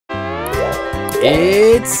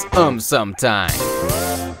It's AumSum time.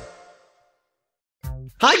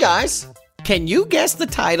 Hi guys! Can you guess the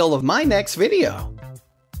title of my next video?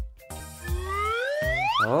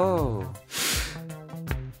 Oh.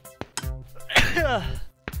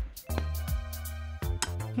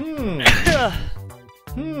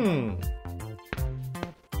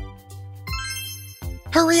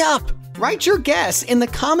 Hurry up! Write your guess in the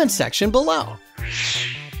comment section below.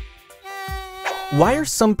 Why are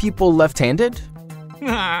some people left-handed?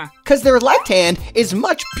 Cause their left hand is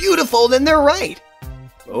much beautiful than their right.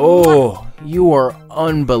 Oh, you are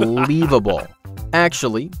unbelievable.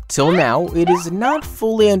 Actually, till now, it is not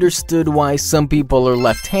fully understood why some people are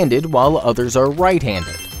left-handed while others are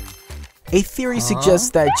right-handed. A theory suggests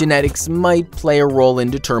that genetics might play a role in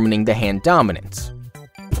determining the hand dominance.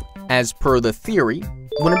 As per the theory,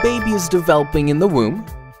 when a baby is developing in the womb,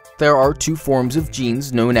 there are two forms of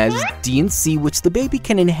genes known as D and C which the baby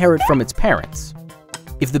can inherit from its parents.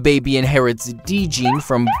 If the baby inherits D gene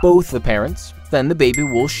from both the parents, then the baby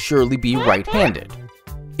will surely be right-handed.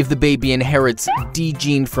 If the baby inherits D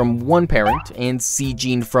gene from one parent and C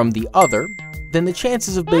gene from the other, then the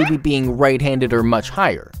chances of baby being right-handed are much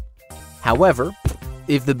higher. However,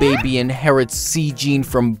 if the baby inherits C gene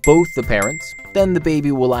from both the parents, then the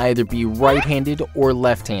baby will either be right-handed or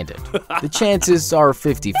left-handed. The chances are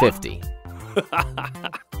 50-50.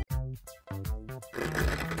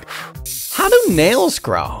 How do nails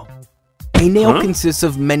grow? A nail consists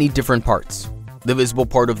of many different parts. The visible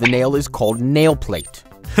part of the nail is called nail plate.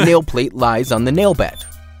 Nail plate lies on the nail bed.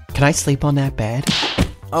 Can I sleep on that bed?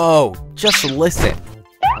 Oh, just listen.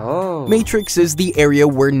 Oh. Matrix is the area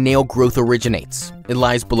where nail growth originates. It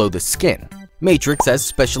lies below the skin. Matrix has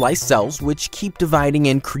specialized cells which keep dividing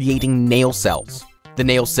and creating nail cells. The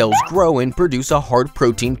nail cells grow and produce a hard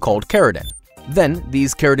protein called keratin. Then,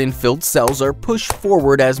 these keratin-filled cells are pushed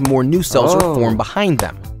forward as more new cells are formed behind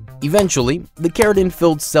them. Eventually, the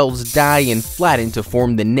keratin-filled cells die and flatten to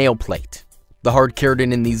form the nail plate. The hard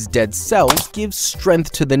keratin in these dead cells gives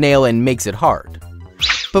strength to the nail and makes it hard.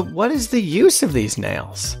 But what is the use of these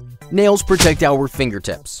nails? Nails protect our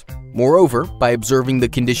fingertips. Moreover, by observing the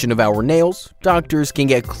condition of our nails, doctors can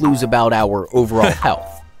get clues about our overall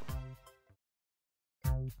health.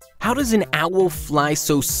 How does an owl fly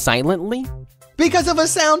so silently? Because of a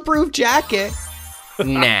soundproof jacket.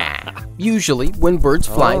 Nah. Usually, when birds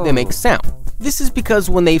fly, they make sound. This is because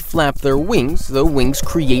when they flap their wings, the wings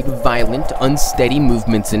create violent, unsteady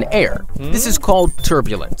movements in air. This is called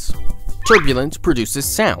turbulence. Turbulence produces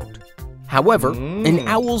sound. However, an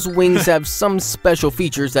owl's wings have some special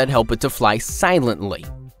features that help it to fly silently.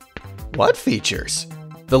 What features?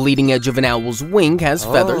 The leading edge of an owl's wing has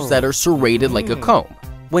feathers that are serrated like a comb.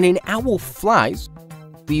 When an owl flies,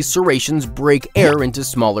 these serrations break air into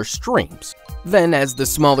smaller streams. Then, as the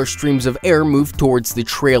smaller streams of air move towards the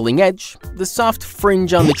trailing edge, the soft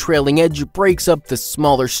fringe on the trailing edge breaks up the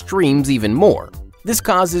smaller streams even more. This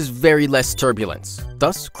causes very less turbulence,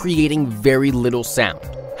 thus creating very little sound.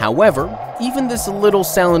 However, even this little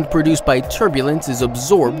sound produced by turbulence is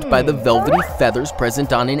absorbed by the velvety feathers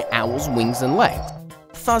present on an owl's wings and legs,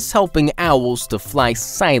 thus helping owls to fly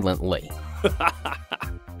silently.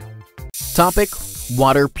 Topic: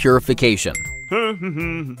 water purification.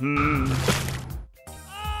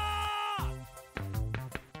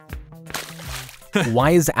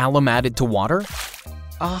 Why is alum added to water?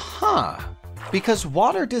 Because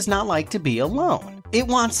water does not like to be alone. It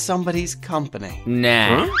wants somebody's company.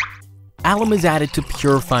 Nah. Alum is added to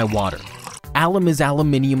purify water. Alum is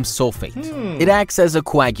aluminium sulfate. It acts as a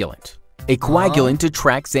coagulant. A coagulant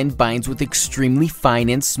attracts and binds with extremely fine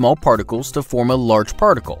and small particles to form a large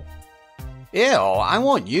particle. Ew, I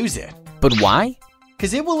won't use it. But why?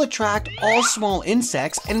 Because it will attract all small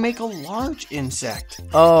insects and make a large insect.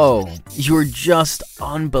 Oh, you're just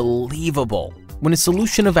unbelievable. When a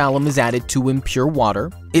solution of alum is added to impure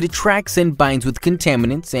water, it attracts and binds with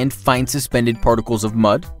contaminants and fine suspended particles of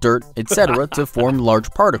mud, dirt, etc. to form large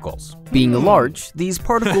particles. Being large, these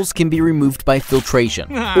particles can be removed by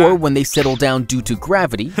filtration, or when they settle down due to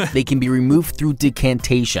gravity, they can be removed through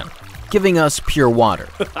decantation, giving us pure water.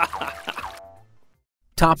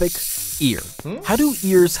 Topic: ear. How do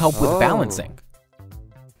ears help with balancing?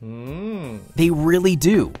 They really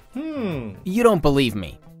do. You don't believe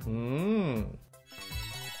me.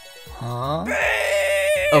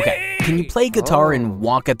 Okay, can you play guitar and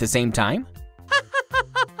walk at the same time?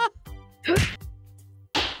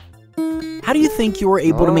 How do you think you were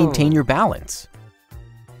able to maintain your balance?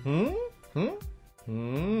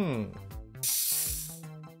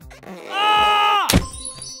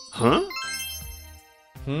 Huh?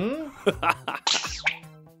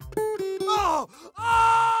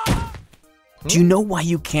 Do you know why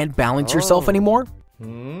you can't balance yourself anymore?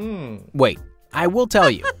 Wait, I will tell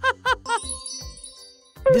you.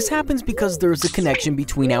 This happens because there is a connection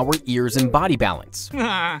between our ears and body balance.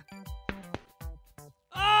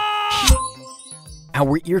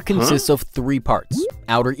 Our ear consists of 3 parts: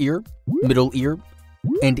 outer ear, middle ear,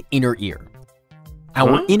 and inner ear.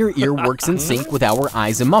 Our inner ear works in sync with our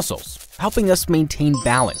eyes and muscles, helping us maintain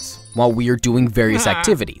balance while we are doing various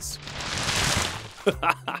activities.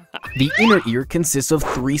 The inner ear consists of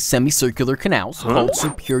 3 semicircular canals called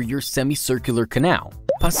superior semicircular canal,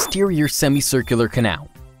 posterior semicircular canal,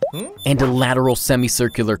 and a lateral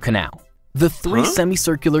semicircular canal. The 3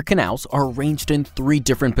 semicircular canals are arranged in 3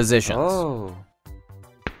 different positions.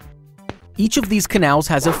 Each of these canals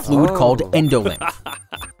has a fluid called endolymph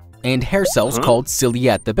and hair cells called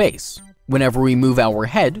cilia at the base. Whenever we move our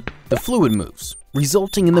head, the fluid moves,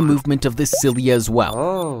 resulting in the movement of the cilia as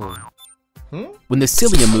well. When the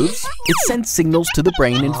cilia moves, it sends signals to the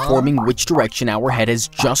brain informing which direction our head has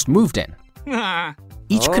just moved in.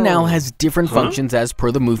 Each canal has different functions as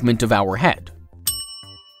per the movement of our head.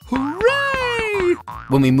 Hooray!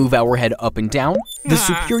 When we move our head up and down, the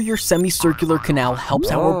superior semicircular canal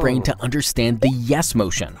helps our brain to understand the yes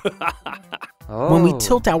motion. When we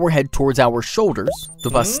tilt our head towards our shoulders, the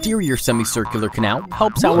posterior semicircular canal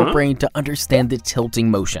helps our brain to understand the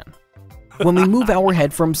tilting motion. When we move our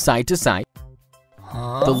head from side to side,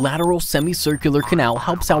 the lateral semicircular canal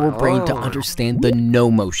helps our brain to understand the no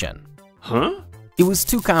motion. It was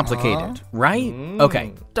too complicated, right?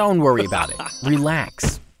 Okay, don't worry about it.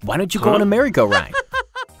 Relax. Why don't you go on a merry-go-round?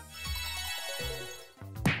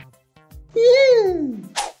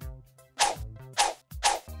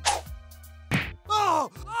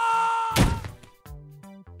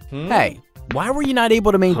 Hey, why were you not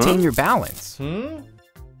able to maintain your balance?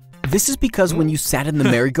 This is because when you sat in the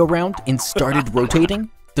merry-go-round and started rotating,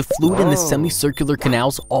 the fluid in the semicircular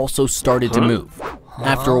canals also started to move.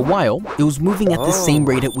 After a while, it was moving at the same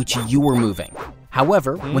rate at which you were moving.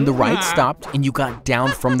 However, when the ride stopped and you got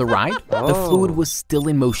down from the ride, the fluid was still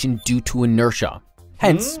in motion due to inertia.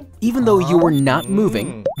 Hence, even though you were not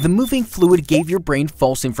moving, the moving fluid gave your brain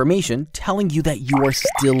false information telling you that you are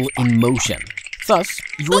still in motion. Thus,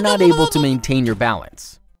 you are not able to maintain your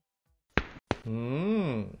balance.